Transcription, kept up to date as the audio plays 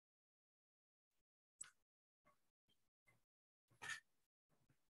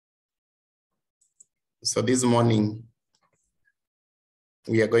So this morning,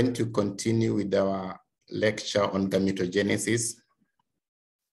 we are going to continue with our lecture on gametogenesis.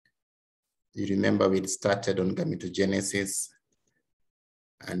 You remember we started on gametogenesis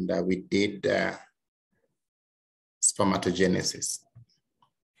and we did spermatogenesis.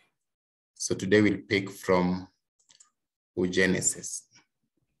 So today we'll pick from Oogenesis.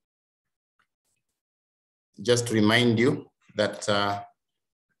 Just to remind you that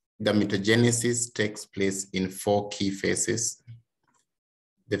gametogenesis takes place in 4 key phases.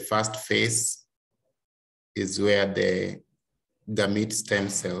 The first phase is where the gamete stem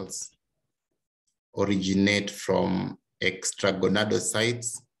cells originate from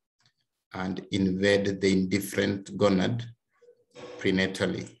extragonadocytes and invade the indifferent gonad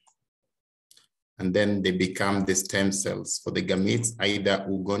prenatally. And then they become the stem cells for the gametes, either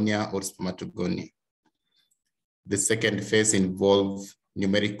oogonia or spermatogonia. The second phase involves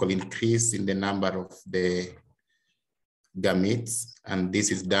numerical increase in the number of the gametes, and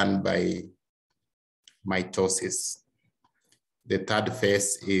this is done by mitosis. The third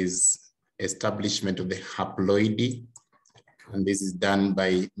phase is establishment of the haploidy, and this is done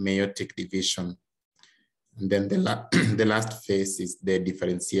by meiotic division. And then the last phase is the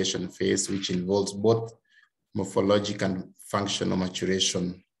differentiation phase, which involves both morphologic and functional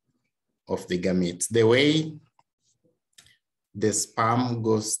maturation of the gametes. The way the sperm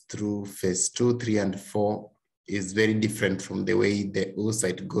goes through phase 2, 3, and 4 is very different from the way the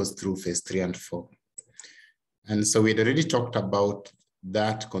oocyte goes through phase 3 and 4. And so we'd already talked about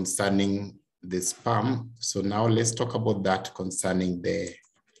that concerning the sperm. So now let's talk about that concerning the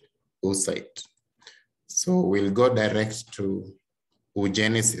oocyte. So we'll go direct to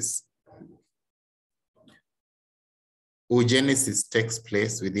oogenesis. Oogenesis takes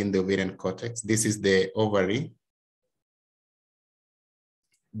place within the ovarian cortex. This is the ovary.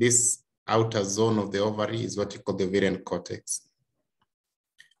 This outer zone of the ovary is what you call the ovarian cortex.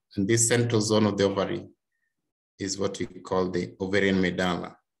 And this central zone of the ovary is what we call the ovarian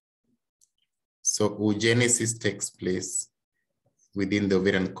medulla. So oogenesis takes place within the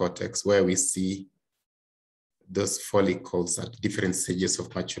ovarian cortex, where we see those follicles at different stages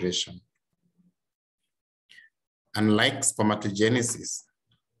of maturation. Unlike spermatogenesis,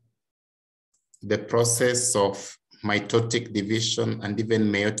 the process of mitotic division and even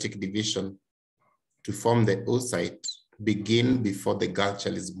meiotic division to form the oocyte begin before the girl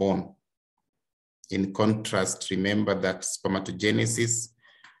child is born. In contrast, remember that spermatogenesis,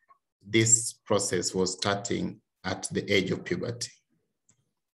 this process was starting at the age of puberty.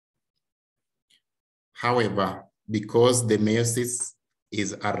 However, because the meiosis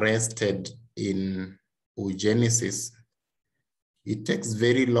is arrested in oogenesis, it takes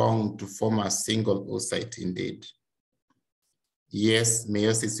very long to form a single oocyte indeed. Yes,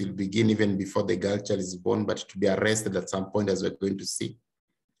 meiosis will begin even before the girl child is born, but to be arrested at some point, as we're going to see,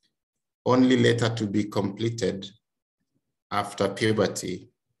 only later to be completed after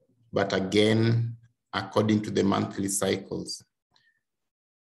puberty, but again, according to the monthly cycles.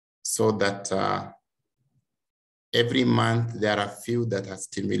 So that every month there are a few that are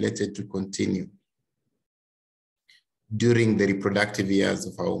stimulated to continue during the reproductive years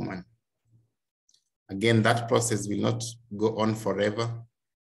of a woman. Again, that process will not go on forever.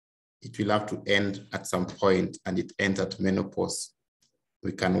 It will have to end at some point, and it ends at menopause.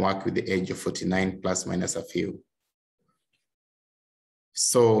 We can work with the age of 49 plus minus a few.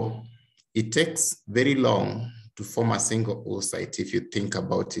 So it takes very long to form a single oocyte if you think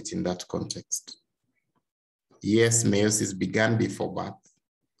about it in that context. Yes, meiosis began before birth,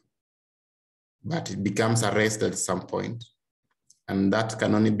 but it becomes arrested at some point, and that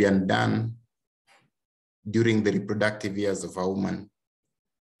can only be undone during the reproductive years of a woman.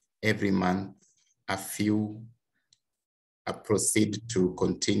 Every month, a few proceed to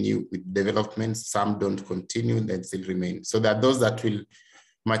continue with development. Some don't continue, they still remain. So there are those that will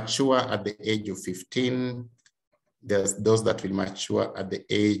mature at the age of 15. There's those that will mature at the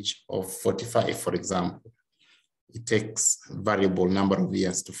age of 45, for example. It takes a variable number of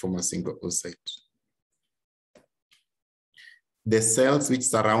years to form a single oocyte. The cells which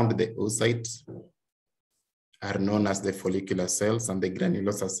surround the oocyte are known as the follicular cells and the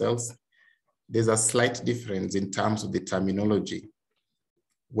granulosa cells. There's a slight difference in terms of the terminology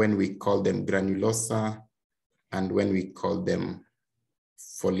when we call them granulosa and when we call them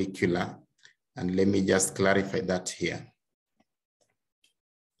follicular. And let me just clarify that here.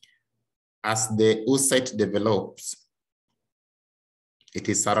 As the oocyte develops, it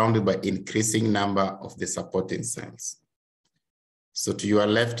is surrounded by increasing number of the supporting cells. So to your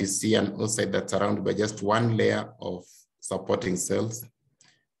left, you see an oocyte that's surrounded by just one layer of supporting cells.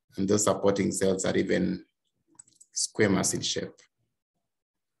 And those supporting cells are even squamous in shape.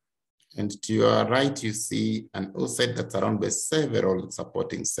 And to your right, you see an oocyte that's surrounded by several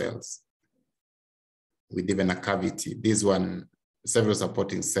supporting cells with even a cavity. This one, several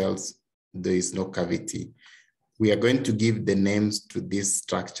supporting cells, there is no cavity. We are going to give the names to these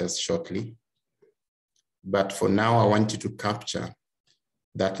structures shortly. But for now, I want you to capture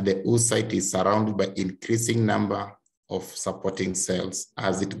that the oocyte is surrounded by increasing number of supporting cells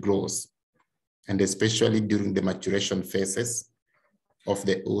as it grows, and especially during the maturation phases of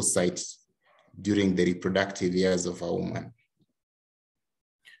the oocyte during the reproductive years of a woman.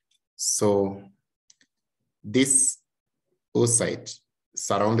 So this oocyte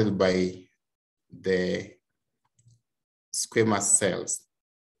surrounded by the squamous cells,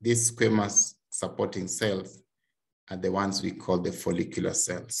 these squamous supporting cells are the ones we call the follicular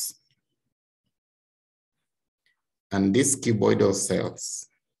cells. And these cuboidal cells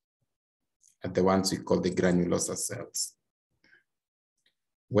are the ones we call the granulosa cells.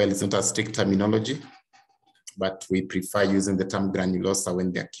 Well, it's not a strict terminology, but we prefer using the term granulosa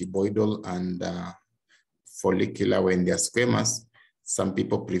when they're cuboidal and follicular when they're squamous. Some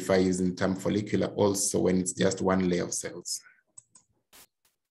people prefer using the term follicular also when it's just one layer of cells.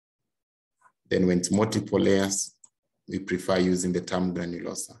 Then when it's multiple layers, we prefer using the term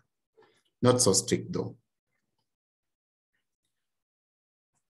granulosa. Not so strict though.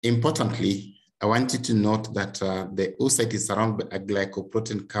 Importantly, I want you to note that the oocyte is surrounded by a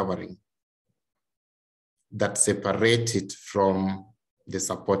glycoprotein covering that separates it from the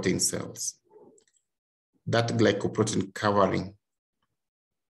supporting cells. That glycoprotein covering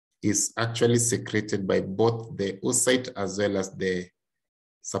is actually secreted by both the oocyte as well as the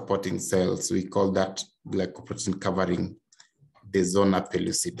supporting cells. We call that glycoprotein covering the zona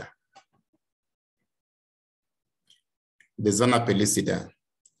pellucida. The zona pellucida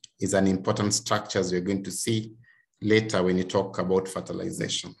is an important structure, as we're going to see later when you talk about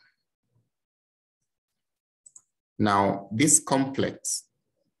fertilization. Now, this complex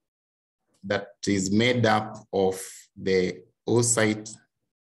that is made up of the oocyte,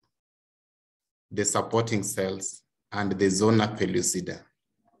 the supporting cells, and the zona pellucida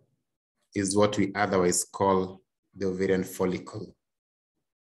is what we otherwise call the ovarian follicle.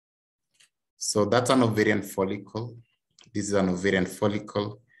 So that's an ovarian follicle. This is an ovarian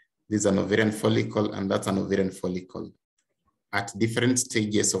follicle. This is an ovarian follicle, and that's an ovarian follicle at different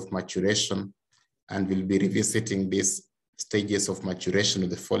stages of maturation. And we'll be revisiting these stages of maturation of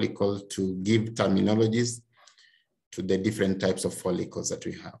the follicle to give terminologies to the different types of follicles that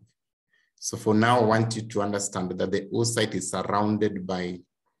we have. So for now, I want you to understand that the oocyte is surrounded by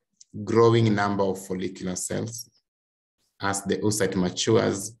growing number of follicular cells. As the oocyte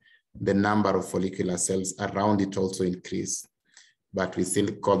matures, the number of follicular cells around it also increase. But we still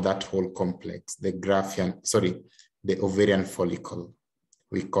call that whole complex the ovarian follicle.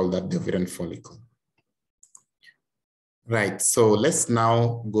 We call that the ovarian follicle. Right, so let's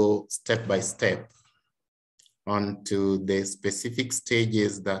now go step by step onto the specific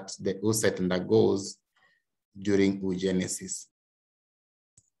stages that the oocyte undergoes during oogenesis.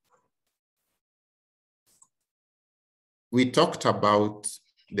 We talked about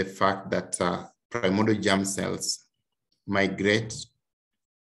the fact that primordial germ cells migrate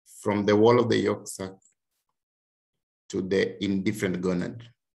from the wall of the yolk sac to the indifferent gonad.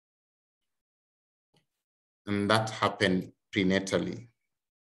 And that happened prenatally.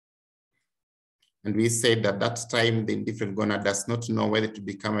 And we said that that time the indifferent gonad does not know whether to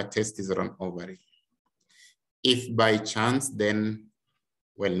become a testis or an ovary. If by chance, then,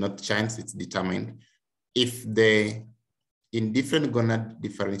 well, not chance, it's determined. If the indifferent gonad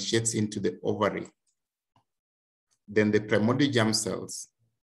differentiates into the ovary, then the primordial germ cells,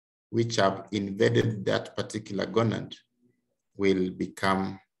 which have invaded that particular gonad, will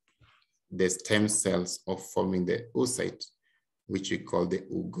become the stem cells of forming the oocyte, which we call the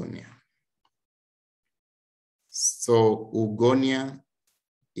oogonia. So oogonia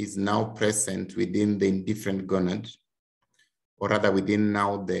is now present within the indifferent gonad, or rather within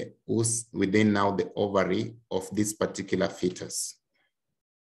now the ovary of this particular fetus.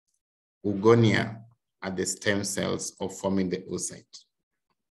 Oogonia are the stem cells of forming the oocyte.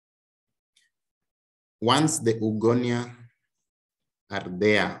 Once the oogonia are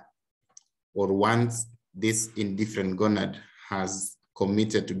there, or once this indifferent gonad has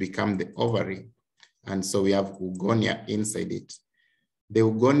committed to become the ovary, and so we have oogonia inside it, the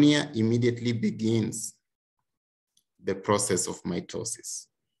oogonia immediately begins the process of mitosis.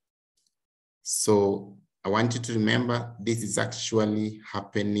 So I want you to remember this is actually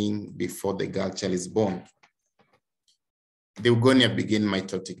happening before the girl child is born. the Oogonia begin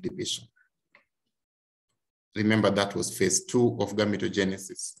mitotic division. Remember that was phase 2 of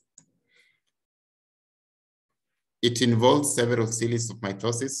gametogenesis. It involves several series of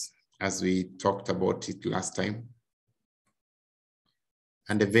mitosis, as we talked about it last time.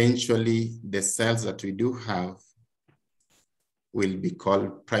 And eventually, the cells that we do have will be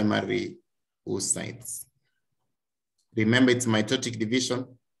called primary oocytes. Remember, it's mitotic division,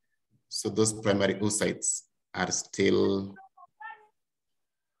 so those primary oocytes are still,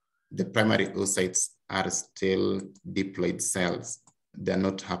 the primary oocytes are still diploid cells. They're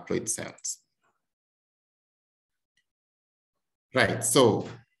not haploid cells. Right, so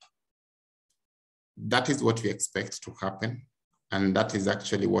that is what we expect to happen. And that is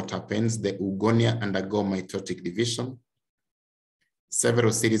actually what happens. The Oogonia undergo mitotic division.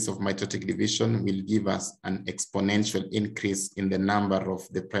 Several series of mitotic division will give us an exponential increase in the number of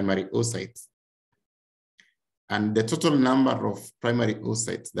the primary oocytes. And the total number of primary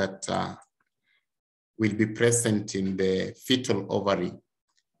oocytes that will be present in the fetal ovary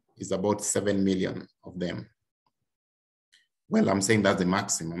is about 7 million of them. Well, I'm saying that's the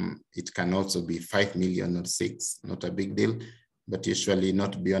maximum. It can also be 5 million or 6, not a big deal, but usually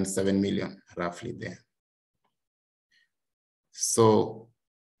not beyond 7 million, roughly there. So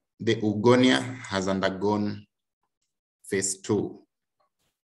the Oogonia has undergone phase 2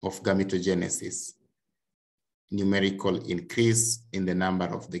 of gametogenesis, numerical increase in the number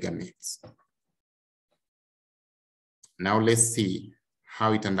of the gametes. Now let's see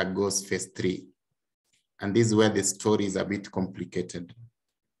how it undergoes phase 3. And this is where the story is a bit complicated.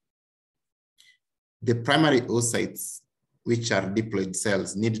 The primary oocytes, which are diploid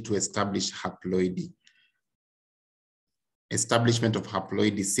cells, need to establish haploidy. Establishment of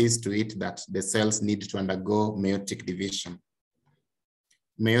haploidy sees to it that the cells need to undergo meiotic division.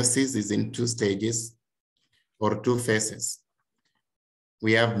 Meiosis is in 2 stages or 2 phases.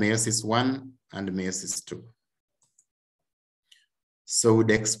 We have meiosis 1 and meiosis 2. So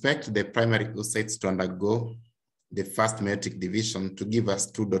we'd expect the primary oocytes to undergo the first meiotic division to give us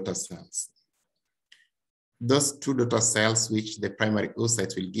 2 daughter cells. Those 2 daughter cells, which the primary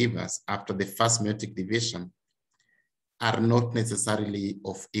oocytes will give us after the first meiotic division, are not necessarily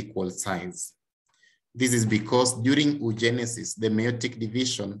of equal size. This is because during oogenesis, the meiotic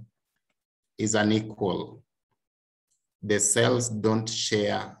division is unequal. The cells don't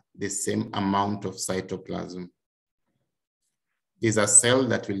share the same amount of cytoplasm. There's a cell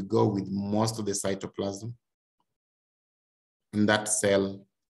that will go with most of the cytoplasm, and that cell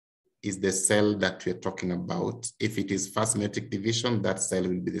is the cell that we're talking about. If it is first meiotic division, that cell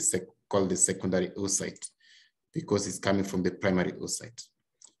will be called the secondary oocyte because it's coming from the primary oocyte.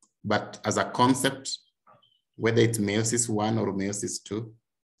 But as a concept, whether it's meiosis 1 or meiosis 2,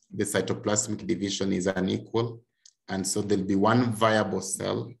 the cytoplasmic division is unequal. And so there'll be one viable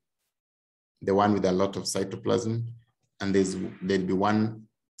cell, the one with a lot of cytoplasm, and there'll be one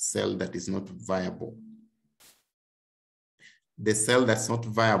cell that is not viable. The cell that's not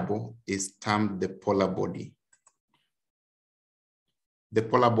viable is termed the polar body. The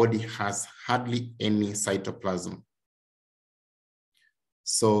polar body has hardly any cytoplasm.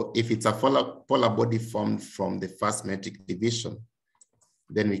 So if it's a polar body formed from the first meiotic division,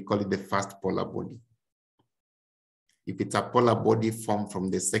 then we call it the first polar body. If it's a polar body formed from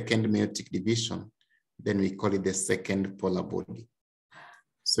the second meiotic division, then we call it the second polar body.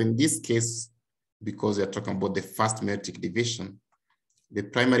 So in this case, because we are talking about the first meiotic division, the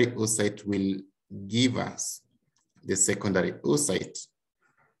primary oocyte will give us the secondary oocyte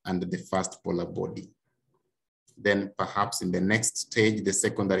and the first polar body. Then perhaps in the next stage, the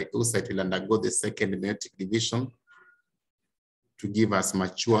secondary oocyte will undergo the second meiotic division to give us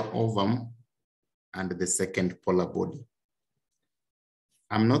mature ovum and the second polar body.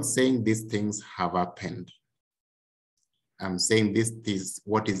 I'm not saying these things have happened. I'm saying this is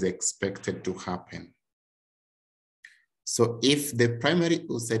what is expected to happen. So if the primary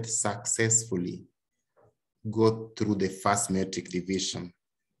oocyte successfully go through the first meiotic division,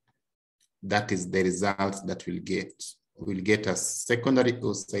 that is the result that we'll get. We'll get a secondary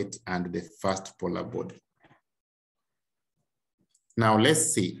oocyte and the first polar body. Now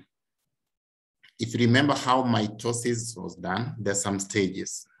let's see. If you remember how mitosis was done, there's some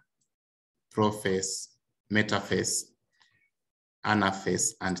stages: prophase, metaphase,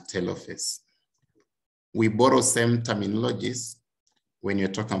 anaphase, and telophase. We borrow same terminologies when you're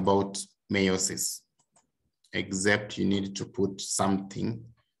talking about meiosis, except you need to put something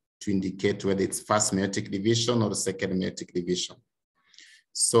to indicate whether it's first meiotic division or second meiotic division.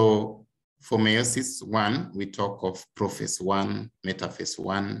 So for meiosis 1, we talk of prophase 1, metaphase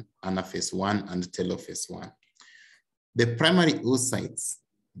 1, anaphase 1, and telophase 1. The primary oocytes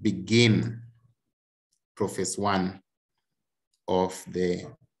begin prophase 1 of the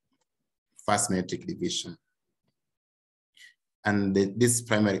first meiotic division. And these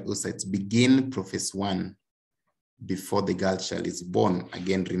primary oocytes begin prophase 1 before the girl child is born.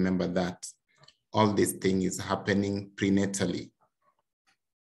 Again, remember that all this thing is happening prenatally.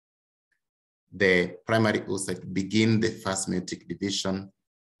 The primary oocyte begin the first meiotic division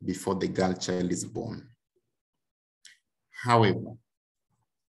before the girl child is born. However,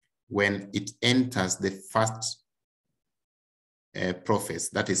 when it enters the first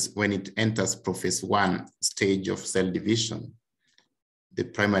prophase, that is when it enters prophase 1 stage of cell division, the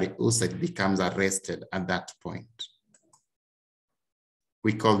primary oocyte becomes arrested at that point.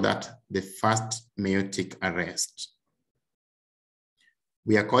 We call that the first meiotic arrest.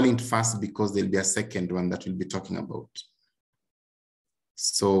 We are calling it first because there'll be a second one that we'll be talking about.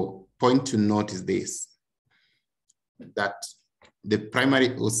 So point to note is this, that the primary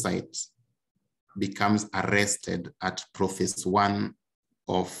oocyte becomes arrested at prophase 1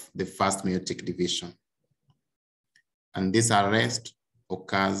 of the first meiotic division. And this arrest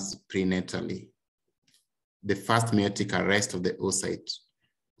occurs prenatally. The first meiotic arrest of the oocyte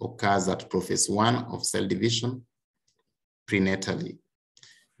occurs at prophase 1 of cell division prenatally.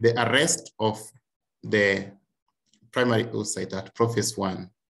 The arrest of the primary oocyte at prophase 1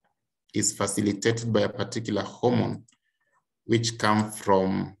 is facilitated by a particular hormone which comes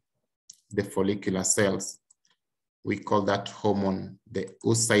from the follicular cells. We call that hormone the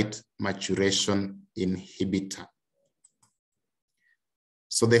oocyte maturation inhibitor.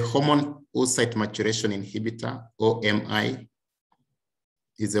 So the hormone oocyte maturation inhibitor, OMI,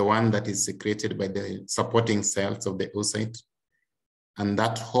 is the one that is secreted by the supporting cells of the oocyte. And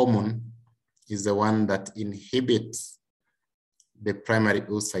that hormone is the one that inhibits the primary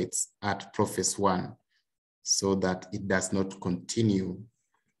oocytes at prophase 1 so that it does not continue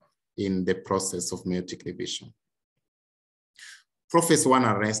in the process of meiotic division. Prophase 1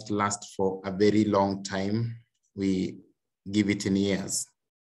 arrest lasts for a very long time. We give it in years.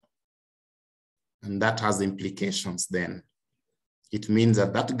 And that has implications then. It means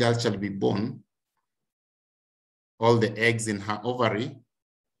that that girl shall be born, all the eggs in her ovary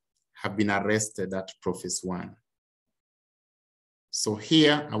have been arrested at prophase 1. So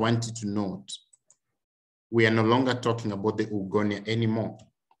here I want you to note, we are no longer talking about the oogonia anymore.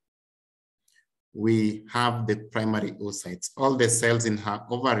 We have the primary oocytes. All the cells in her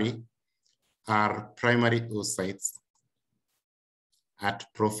ovary are primary oocytes at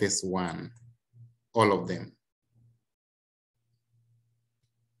prophase 1, all of them.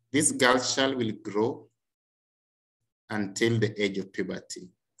 This girl child will grow until the age of puberty.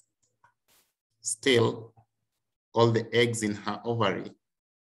 Still, all the eggs in her ovary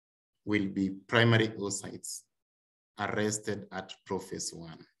will be primary oocytes arrested at prophase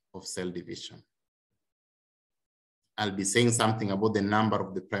 1 of cell division. I'll be saying something about the number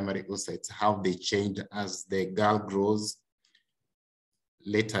of the primary oocytes, how they change as the girl grows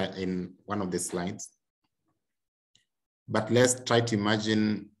later in one of the slides. But let's try to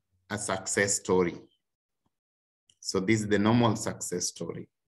imagine a success story. So this is the normal success story.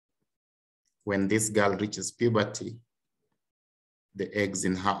 When this girl reaches puberty, the eggs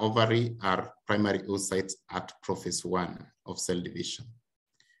in her ovary are primary oocytes at prophase 1 of cell division.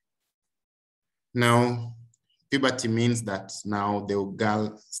 Now, puberty means that now the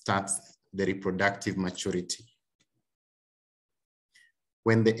girl starts the reproductive maturity.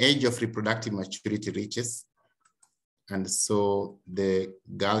 When the age of reproductive maturity reaches, and so the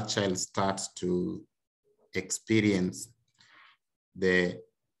girl child starts to experience the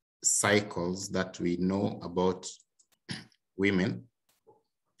cycles that we know about women,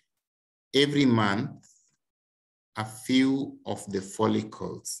 every month, a few of the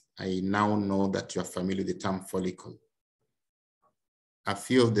follicles, I now know that you're familiar with the term follicle, a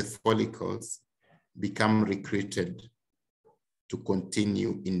few of the follicles become recruited to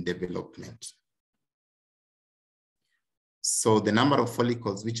continue in development. So the number of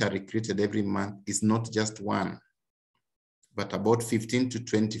follicles which are recruited every month is not just one, but about 15 to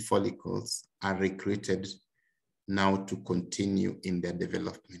 20 follicles are recruited now to continue in their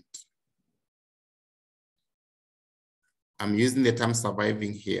development. I'm using the term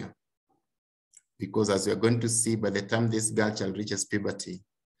surviving here because, as we're going to see, by the time this girl child reaches puberty,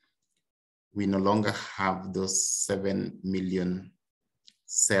 we no longer have those 7 million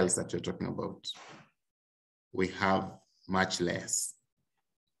cells that we're talking about. We have much less.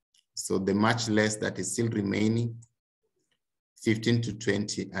 So the much less that is still remaining, 15 to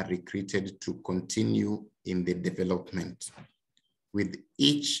 20 are recruited to continue in the development with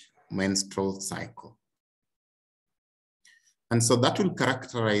each menstrual cycle. And so that will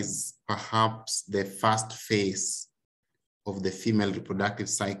characterize perhaps the first phase of the female reproductive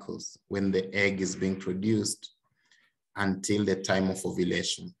cycles when the egg is being produced until the time of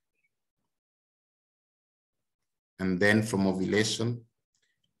ovulation. And then from ovulation,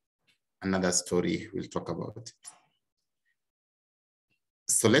 another story we'll talk about it.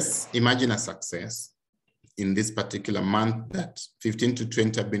 So let's imagine a success in this particular month that 15 to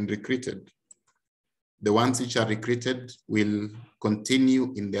 20 have been recruited. The ones which are recruited will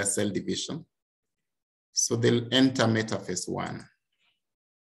continue in their cell division. So they'll enter metaphase 1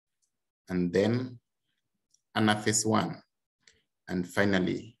 and then anaphase 1 and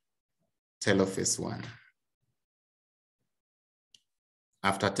finally telophase 1.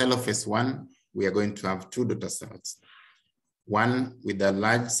 After telophase 1, we are going to have two daughter cells. One with a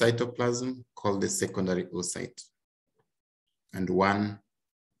large cytoplasm called the secondary oocyte, and one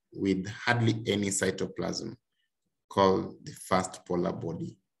with hardly any cytoplasm called the first polar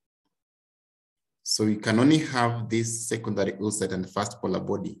body. So you can only have this secondary oocyte and first polar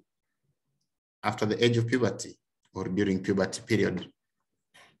body after the age of puberty or during puberty period,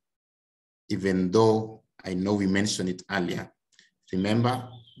 even though I know we mentioned it earlier. Remember,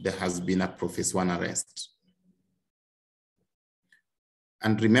 there has been a prophase 1 arrest.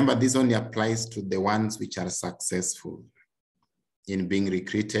 And remember, this only applies to the ones which are successful in being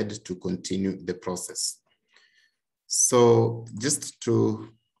recruited to continue the process. So just to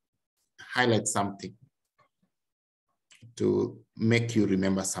highlight something, to make you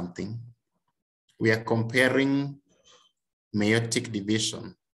remember something, we are comparing meiotic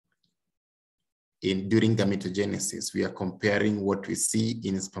division during gametogenesis. We are comparing what we see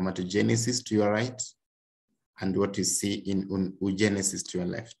in spermatogenesis to your right and what you see in oogenesis to your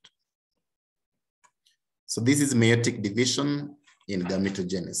left. So this is meiotic division in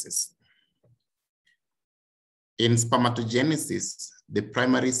gametogenesis. In spermatogenesis, the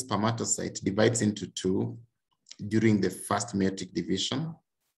primary spermatocyte divides into two during the first meiotic division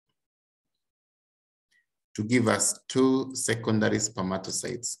to give us two secondary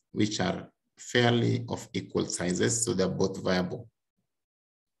spermatocytes, which are fairly of equal sizes, so they're both viable.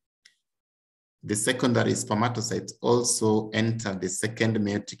 The secondary spermatocytes also enter the second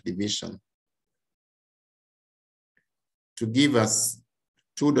meiotic division to give us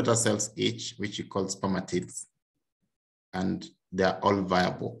two daughter cells each, which we call spermatids, and they're all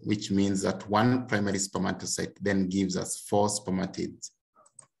viable, which means that one primary spermatocyte then gives us four spermatids.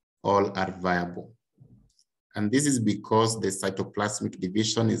 All are viable. And this is because the cytoplasmic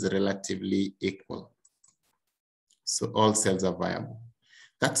division is relatively equal. So all cells are viable.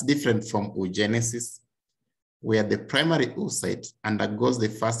 That's different from oogenesis, where the primary oocyte undergoes the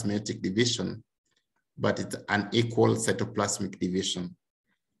first meiotic division, but it's an equal cytoplasmic division.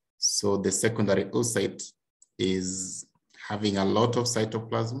 So the secondary oocyte is having a lot of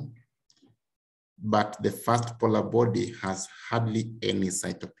cytoplasm, but the first polar body has hardly any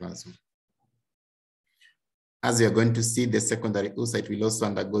cytoplasm. As you're going to see, the secondary oocyte will also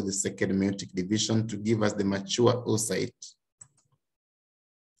undergo the second meiotic division to give us the mature oocyte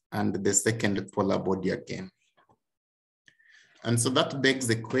and the second polar body again. And so that begs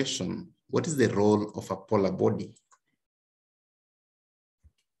the question, what is the role of a polar body?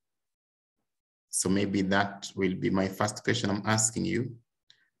 So maybe that will be my first question I'm asking you.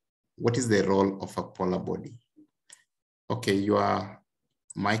 What is the role of a polar body? Okay, your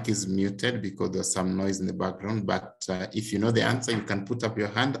mic is muted because there's some noise in the background, but if you know the answer, you can put up your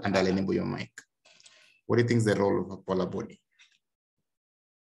hand and I'll enable your mic. What do you think is the role of a polar body?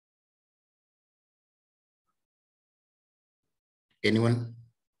 Anyone?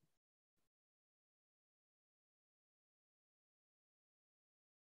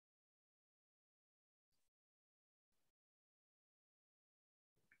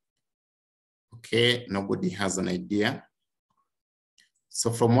 Okay, nobody has an idea. So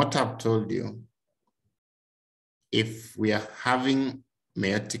from what I've told you, if we are having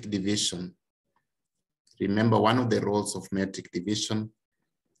meiotic division, remember one of the roles of meiotic division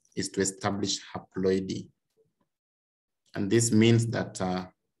is to establish haploidy. And this means that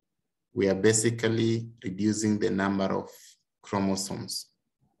we are basically reducing the number of chromosomes,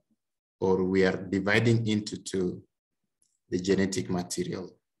 or we are dividing into two the genetic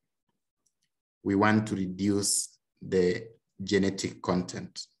material. We want to reduce the genetic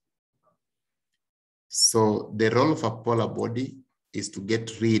content. So the role of a polar body is to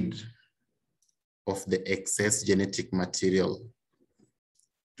get rid of the excess genetic material,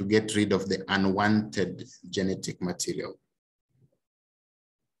 to get rid of the unwanted genetic material.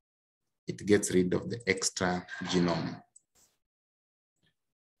 It gets rid of the extra genome.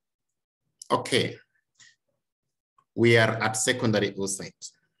 Okay. we are at secondary oocyte.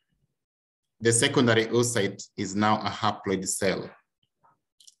 The secondary oocyte is now a haploid cell.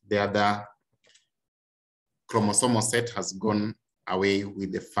 The other chromosomal set has gone away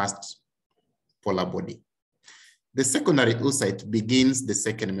with the first polar body. The secondary oocyte begins the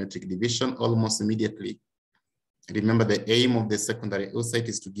second meiotic division almost immediately. Remember, the aim of the secondary oocyte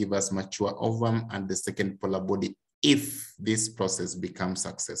is to give us mature ovum and the second polar body if this process becomes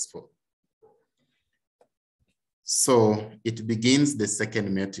successful. So it begins the second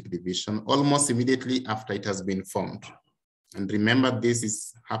meiotic division almost immediately after it has been formed. And remember, this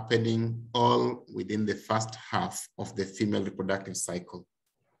is happening all within the first half of the female reproductive cycle.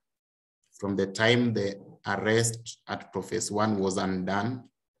 From the time the arrest at prophase 1 was undone,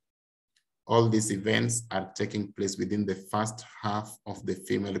 all these events are taking place within the first half of the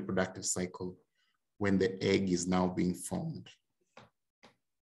female reproductive cycle when the egg is now being formed,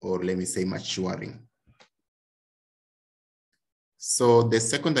 or let me say maturing. So the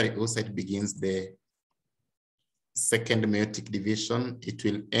secondary oocyte begins the second meiotic division. It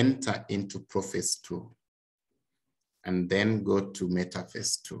will enter into prophase 2 and then go to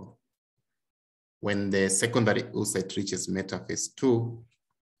metaphase 2. When the secondary oocyte reaches metaphase 2,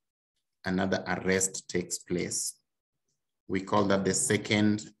 another arrest takes place. We call that the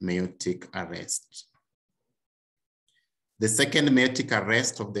second meiotic arrest. The second meiotic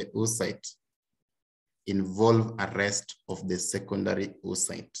arrest of the oocyte involves arrest of the secondary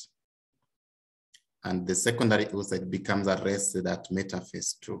oocyte. And the secondary oocyte becomes arrested at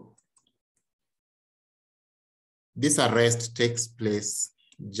metaphase 2. This arrest takes place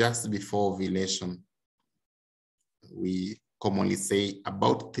just before ovulation. We commonly say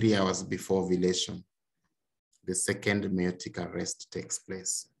about 3 hours before ovulation, the second meiotic arrest takes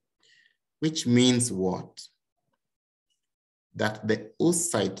place. Which means what? That the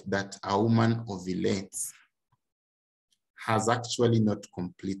oocyte that a woman ovulates has actually not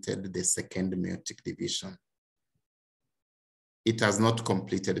completed the second meiotic division. It has not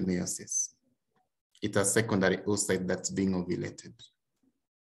completed meiosis. It's a secondary oocyte that's being ovulated,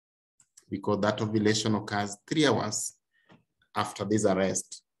 because that ovulation occurs 3 hours after this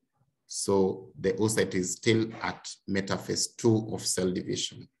arrest. So the oocyte is still at metaphase 2 of cell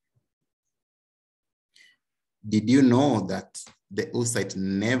division. Did you know that the oocyte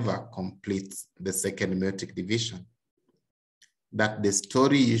never completes the second meiotic division? That the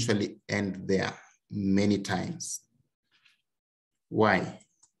story usually ends there many times. Why?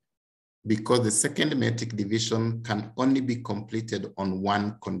 Because the second meiotic division can only be completed on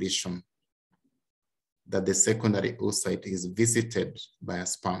one condition: that the secondary oocyte is visited by a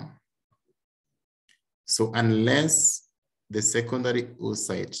sperm. So unless the secondary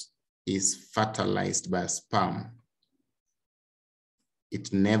oocyte is fertilized by a sperm,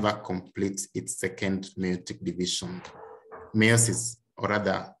 it never completes its second meiotic division. Meiosis, or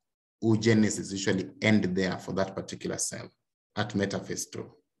rather oogenesis, usually end there for that particular cell at metaphase 2.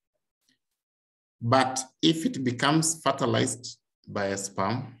 But if it becomes fertilized by a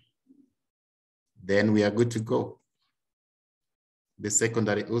sperm, then we are good to go. The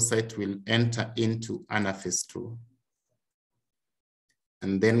secondary oocyte will enter into anaphase 2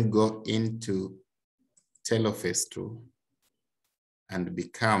 and then go into telophase 2 and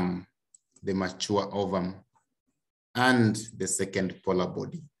become the mature ovum and the second polar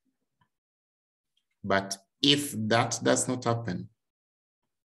body. But if that does not happen,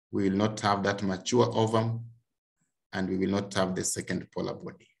 we will not have that mature ovum and we will not have the second polar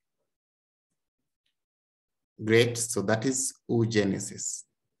body. Great, so that is oogenesis.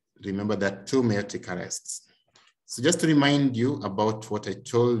 Remember that 2 meiotic arrests. So just to remind you about what I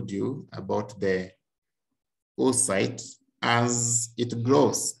told you about the oocyte as it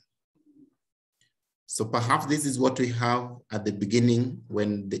grows. So perhaps this is what we have at the beginning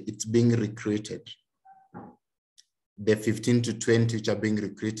when it's being recruited. The 15 to 20 which are being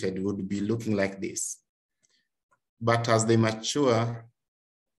recruited would be looking like this. But as they mature,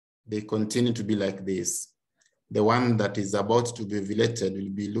 they continue to be like this. The one that is about to be ovulated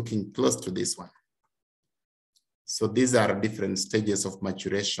will be looking close to this one. So these are different stages of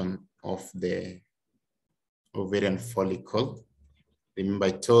maturation of the ovarian follicle. Remember,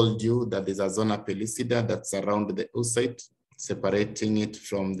 I told you that there's a zona pellucida that's around the oocyte, separating it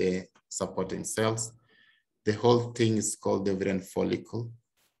from the supporting cells. The whole thing is called the ovarian follicle,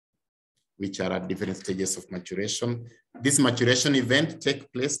 which are at different stages of maturation. This maturation event takes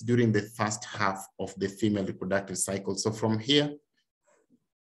place during the first half of the female reproductive cycle. So from here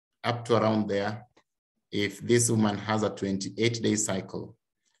up to around there, if this woman has a 28-day cycle,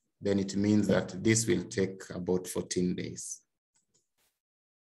 then it means that this will take about 14 days.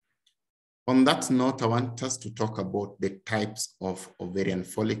 On that note, I want us to talk about the types of ovarian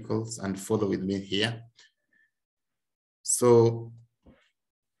follicles, and follow with me here. So,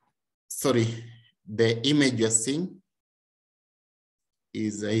 sorry, the image you're seeing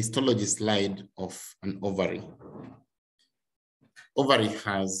is a histology slide of an ovary. Ovary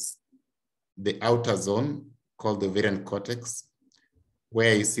has the outer zone called the ovarian cortex,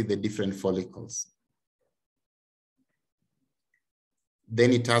 where you see the different follicles.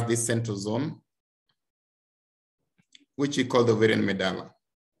 Then it has this central zone, which we call the ovarian medulla.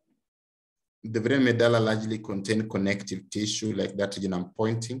 The ovarian medulla largely contain connective tissue like that region I'm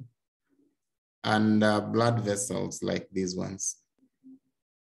pointing, and blood vessels like these ones.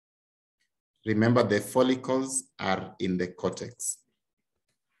 Remember, the follicles are in the cortex.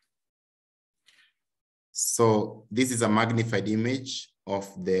 So this is a magnified image of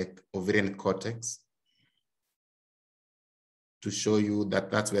the ovarian cortex to show you that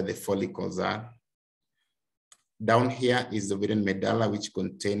that's where the follicles are. Down here is the ovarian medulla, which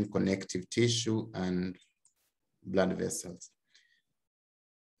contain connective tissue and blood vessels.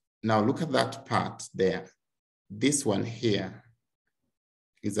 Now look at that part there. This one here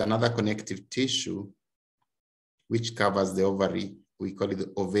is another connective tissue which covers the ovary. We call it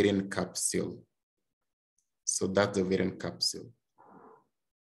the ovarian capsule. So that's the ovarian capsule.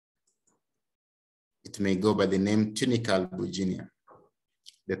 It may go by the name tunica albuginea,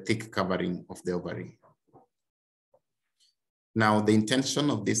 the thick covering of the ovary. Now, the intention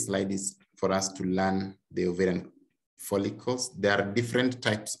of this slide is for us to learn the ovarian follicles. There are different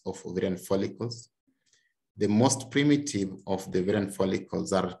types of ovarian follicles. The most primitive of the ovarian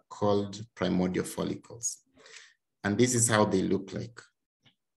follicles are called primordial follicles. And this is how they look like.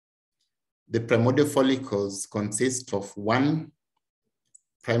 The primordial follicles consist of one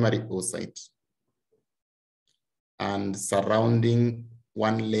primary oocyte and surrounding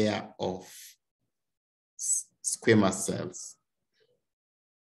one layer of squamous cells.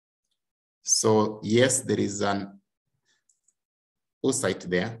 So yes, there is an oocyte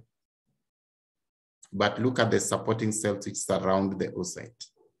there, but look at the supporting cells which surround the oocyte.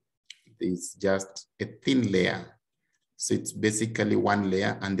 It's just a thin layer. So it's basically one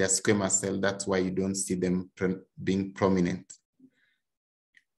layer, and they're squamous cell. That's why you don't see them being prominent.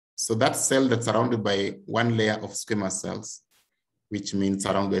 So that cell that's surrounded by one layer of squamous cells, which means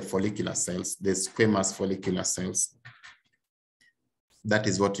surrounded by follicular cells, the squamous follicular cells, that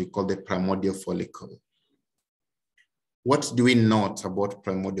is what we call the primordial follicle. What do we note about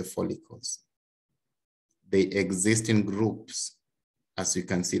primordial follicles? They exist in groups. As you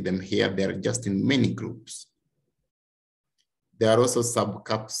can see them here, they're just in many groups. They are also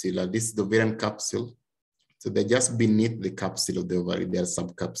subcapsular. This is the ovarian capsule. So they're just beneath the capsule of the ovary. They are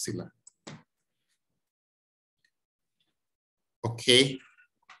subcapsular. Okay,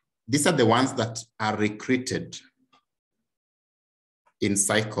 these are the ones that are recruited in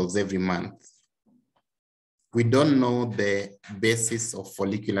cycles every month. We don't know the basis of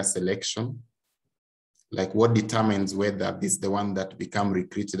follicular selection, like what determines whether this is the one that become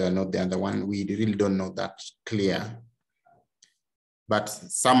recruited or not the other one. We really don't know that clear. But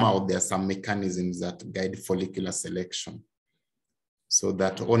somehow there are some mechanisms that guide follicular selection so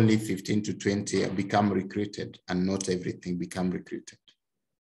that only 15 to 20 become recruited and not everything become recruited.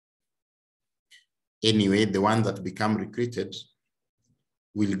 Anyway, the ones that become recruited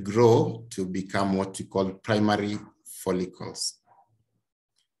will grow to become what we call primary follicles.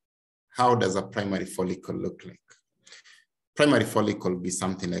 How does a primary follicle look like? Primary follicle will be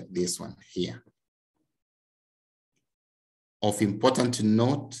something like this one here. Of important to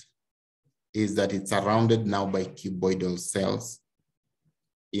note is that it's surrounded now by cuboidal cells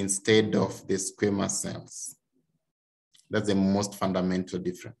instead of the squamous cells. That's the most fundamental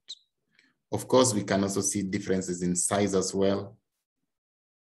difference. Of course, we can also see differences in size as well.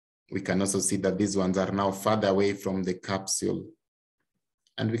 We can also see that these ones are now further away from the capsule.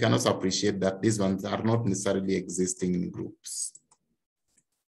 And we can also appreciate that these ones are not necessarily existing in groups.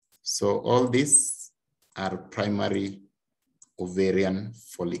 So all these are primary ovarian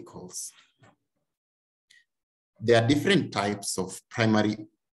follicles. There are different types of primary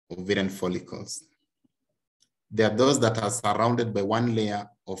ovarian follicles. There are those that are surrounded by one layer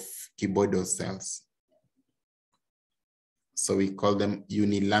of cuboidal cells. So we call them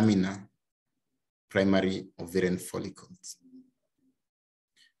unilaminar primary ovarian follicles.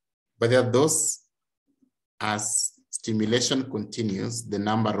 But there are those, as stimulation continues, the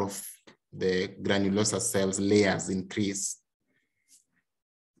number of the granulosa cells layers increase,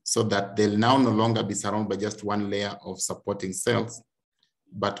 so that they'll now no longer be surrounded by just one layer of supporting cells,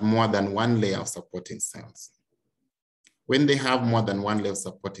 but more than one layer of supporting cells. When they have more than one layer of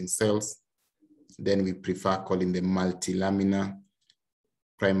supporting cells, then we prefer calling them multilaminar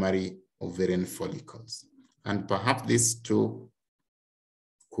primary ovarian follicles. And perhaps these two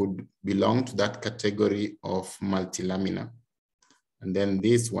could belong to that category of multilaminar. And then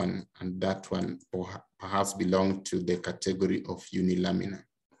this one and that one perhaps belong to the category of unilaminar.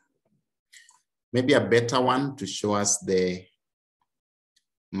 Maybe a better one to show us the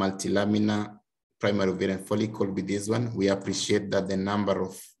multilaminar primary ovarian follicle with this one. We appreciate that the number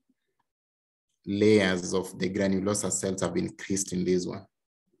of layers of the granulosa cells have increased in this one.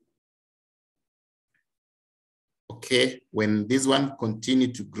 Okay, when this one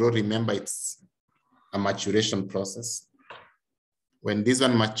continue to grow, remember it's a maturation process. When this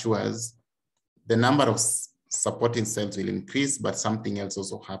one matures, the number of supporting cells will increase, but something else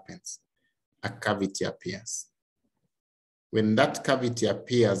also happens. A cavity appears. When that cavity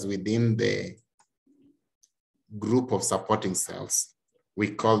appears within the group of supporting cells,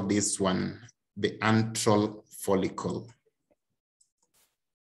 we call this one the antral follicle.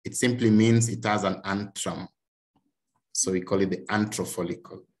 It simply means it has an antrum. So we call it the antral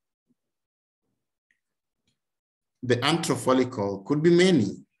follicle. The antral follicle could be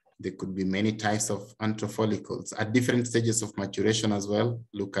many. There could be many types of antral follicles at different stages of maturation as well.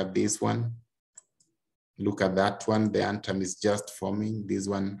 Look at this one. Look at that one. The antrum is just forming. This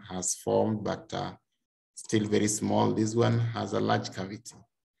one has formed, but still very small. This one has a large cavity.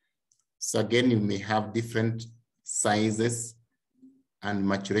 So again, you may have different sizes and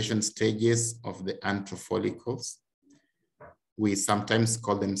maturation stages of the antral follicles. We sometimes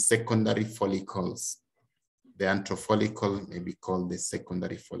call them secondary follicles. The antral follicle may be called the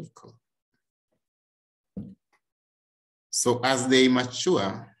secondary follicle. So as they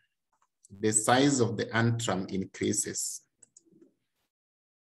mature, the size of the antrum increases.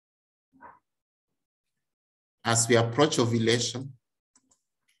 As we approach ovulation,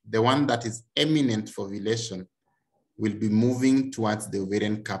 the one that is eminent for ovulation will be moving towards the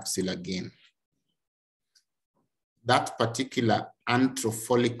ovarian capsule again. That particular antral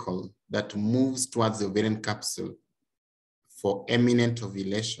follicle that moves towards the ovarian capsule for eminent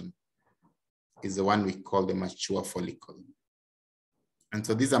ovulation is the one we call the mature follicle. And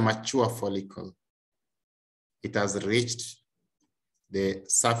so this is a mature follicle. It has reached the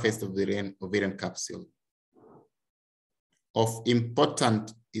surface of the ovarian capsule. Of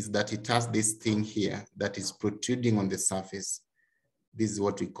importance is that it has this thing here that is protruding on the surface. This is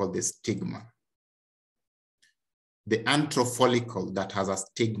what we call the stigma. The antral follicle that has a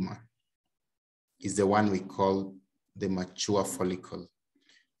stigma is the one we call the mature follicle,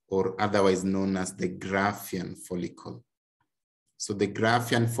 or otherwise known as the Graafian follicle. So the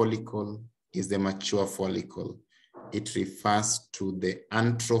Graafian follicle is the mature follicle. It refers to the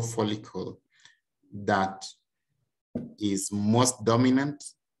antral follicle that is most dominant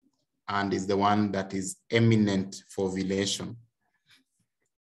and is the one that is eminent for ovulation.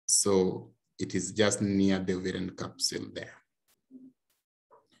 So it is just near the ovarian capsule there.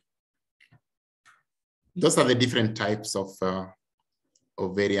 Those are the different types of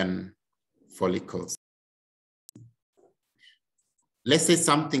ovarian follicles. Let's say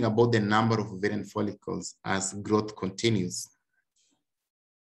something about the number of ovarian follicles as growth continues.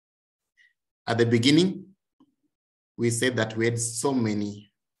 At the beginning, we said that we had so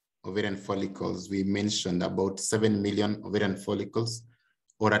many ovarian follicles. We mentioned about 7 million ovarian follicles,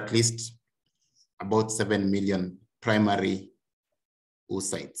 or at least about 7 million primary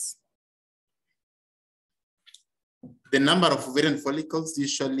oocytes. The number of ovarian follicles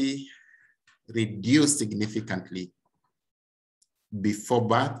usually reduce significantly before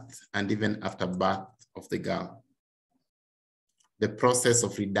birth and even after birth of the girl. The process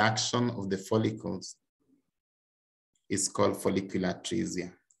of reduction of the follicles is called follicular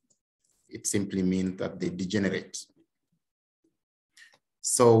atresia. It simply means that they degenerate.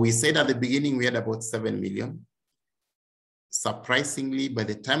 So we said at the beginning we had about 7 million. Surprisingly, by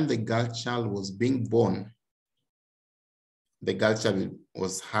the time the girl child was being born, the girl child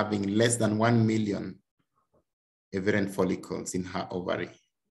was having less than 1 million ovarian follicles in her ovary.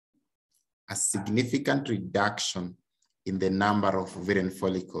 A significant reduction in the number of ovarian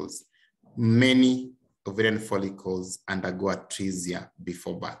follicles. Many ovarian follicles undergo atresia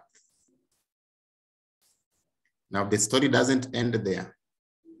before birth. Now the story doesn't end there.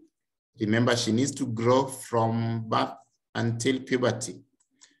 Remember, she needs to grow from birth until puberty.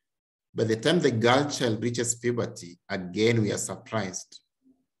 By the time the girl child reaches puberty, again, we are surprised.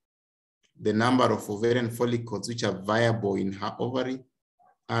 The number of ovarian follicles which are viable in her ovary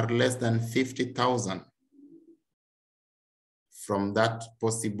are less than 50,000. From that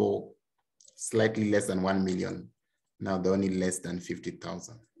possible slightly less than 1 million, now they're only less than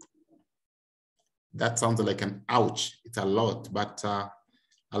 50,000. That sounds like an ouch. It's a lot, but a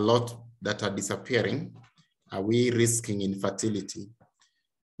lot that are disappearing. Are we risking infertility?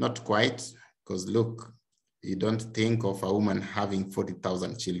 Not quite, because look, you don't think of a woman having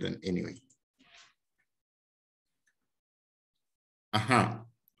 40,000 children anyway.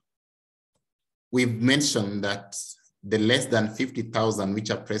 We've mentioned that the less than 50,000 which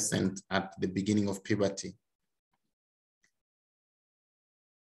are present at the beginning of puberty,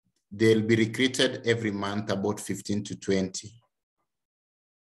 they'll be recruited every month, about 15 to 20.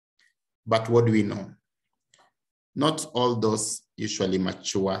 But what do we know? Not all those usually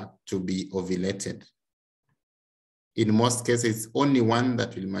mature to be ovulated. In most cases, only one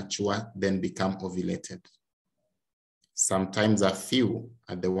that will mature then become ovulated. Sometimes a few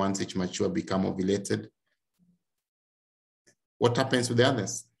are the ones which mature become ovulated. What happens with the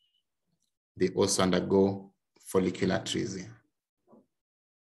others? They also undergo follicular atresia.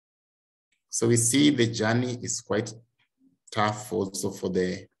 So we see the journey is quite tough also for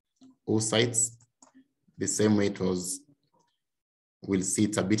the oocytes, the same way it was. We'll see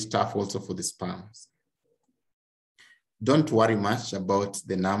it's a bit tough also for the sperms. Don't worry much about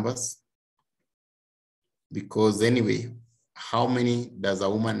the numbers, because anyway, how many does a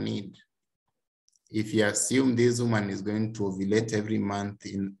woman need? If you assume this woman is going to ovulate every month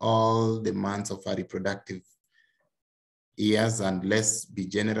in all the months of her reproductive years, and let's be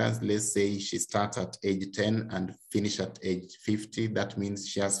generous, let's say she starts at age 10 and finish at age 50, that means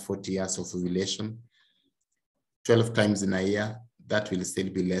she has 40 years of ovulation. 12 times in a year, that will still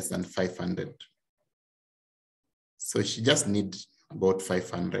be less than 500. So she just needs about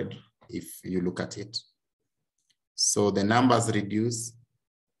 500 if you look at it. So the numbers reduce,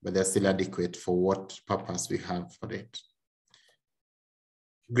 but they're still adequate for what purpose we have for it.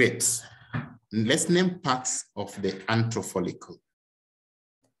 Great. Let's name parts of the antral follicle.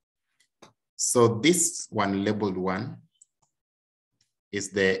 So this one, labeled 1, is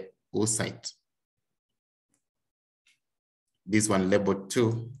the oocyte. This one, labeled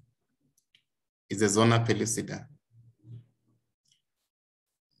 2, is the zona pellucida.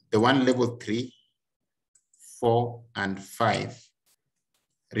 The one labeled 3, 4, and 5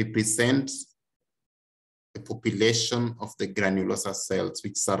 represent the population of the granulosa cells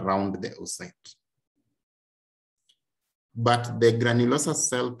which surround the oocyte. But the granulosa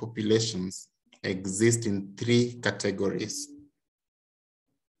cell populations exist in 3 categories.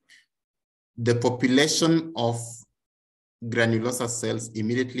 The population of granulosa cells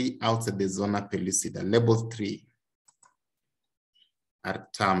immediately outside the zona pellucida, labeled 3, are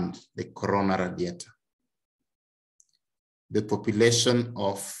termed the corona radiata. The population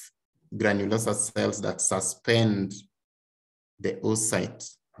of granulosa cells that suspend the oocyte,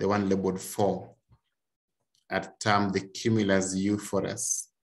 the one labeled 4, are termed the cumulus euphorus.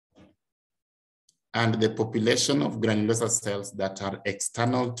 And the population of granulosa cells that are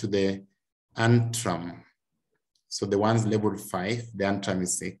external to the antrum, so the ones labeled 5, the antrum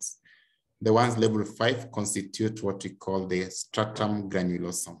is 6. The ones labeled 5 constitute what we call the stratum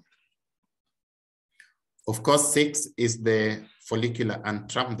granulosum. Of course, 6 is the follicular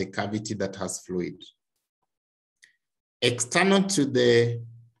antrum, the cavity that has fluid. External to the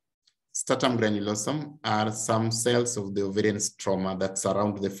stratum granulosum are some cells of the ovarian stroma that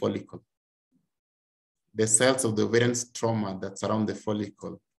surround the follicle. The cells of the ovarian stroma that surround the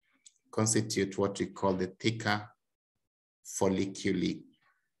follicle constitute what we call the thicker folliculi.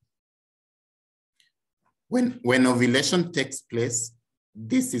 When ovulation takes place,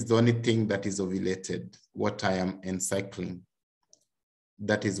 this is the only thing that is ovulated, what I am encircling.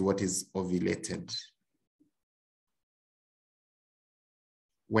 That is what is ovulated.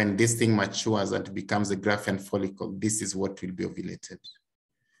 When this thing matures and becomes a Graafian follicle, this is what will be ovulated.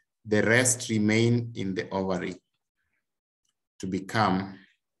 The rest remain in the ovary to become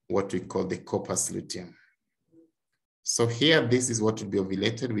what we call the corpus luteum. So here, this is what will be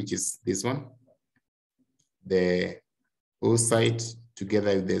ovulated, which is this one, the oocyte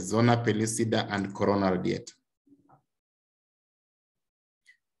together with the zona pellucida and corona radiata.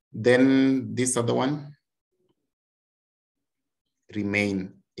 Then this other one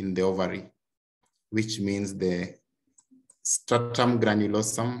remain in the ovary, which means the stratum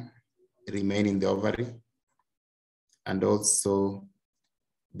granulosum remain in the ovary, and also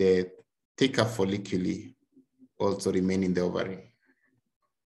the thicker folliculi also remain in the ovary.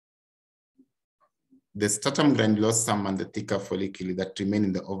 The stratum granulosum and the thicker folliculi that remain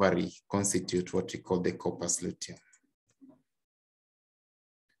in the ovary constitute what we call the corpus luteum.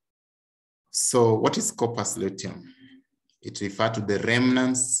 So what is corpus luteum? It refers to the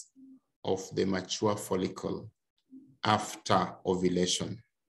remnants of the mature follicle after ovulation.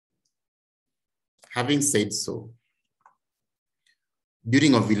 Having said so,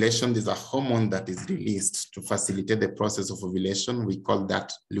 during ovulation, there's a hormone that is released to facilitate the process of ovulation. We call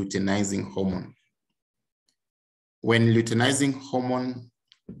that luteinizing hormone. When luteinizing hormone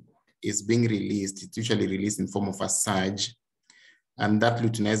is being released, it's usually released in form of a surge, and that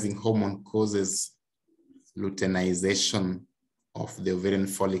luteinizing hormone causes luteinization of the ovarian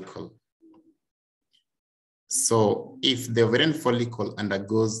follicle. So if the ovarian follicle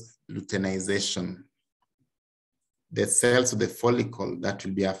undergoes luteinization, the cells of the follicle that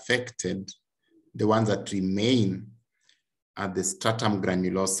will be affected, the ones that remain, are the stratum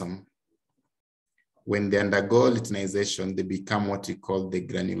granulosum. When they undergo luteinization, they become what we call the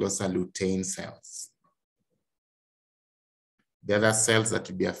granulosa lutein cells. The other cells that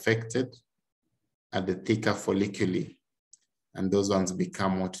will be affected are the thicker folliculi, and those ones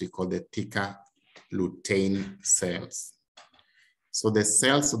become what we call the thicker lutein cells. So the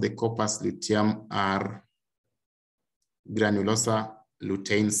cells of the corpus luteum are granulosa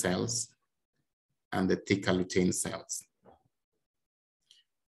lutein cells and the thicker lutein cells.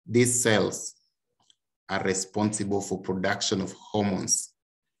 These cells are responsible for production of hormones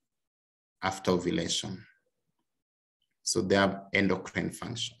after ovulation. So they have endocrine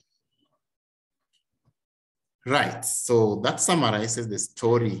function. Right, so that summarizes the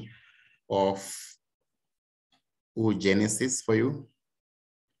story of oogenesis for you.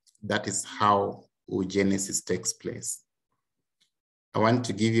 That is how oogenesis takes place. I want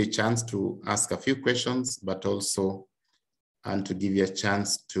to give you a chance to ask a few questions, but also and to give you a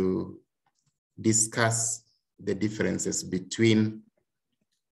chance to discuss the differences between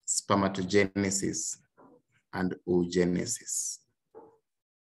spermatogenesis and oogenesis.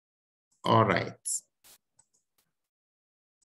 All right.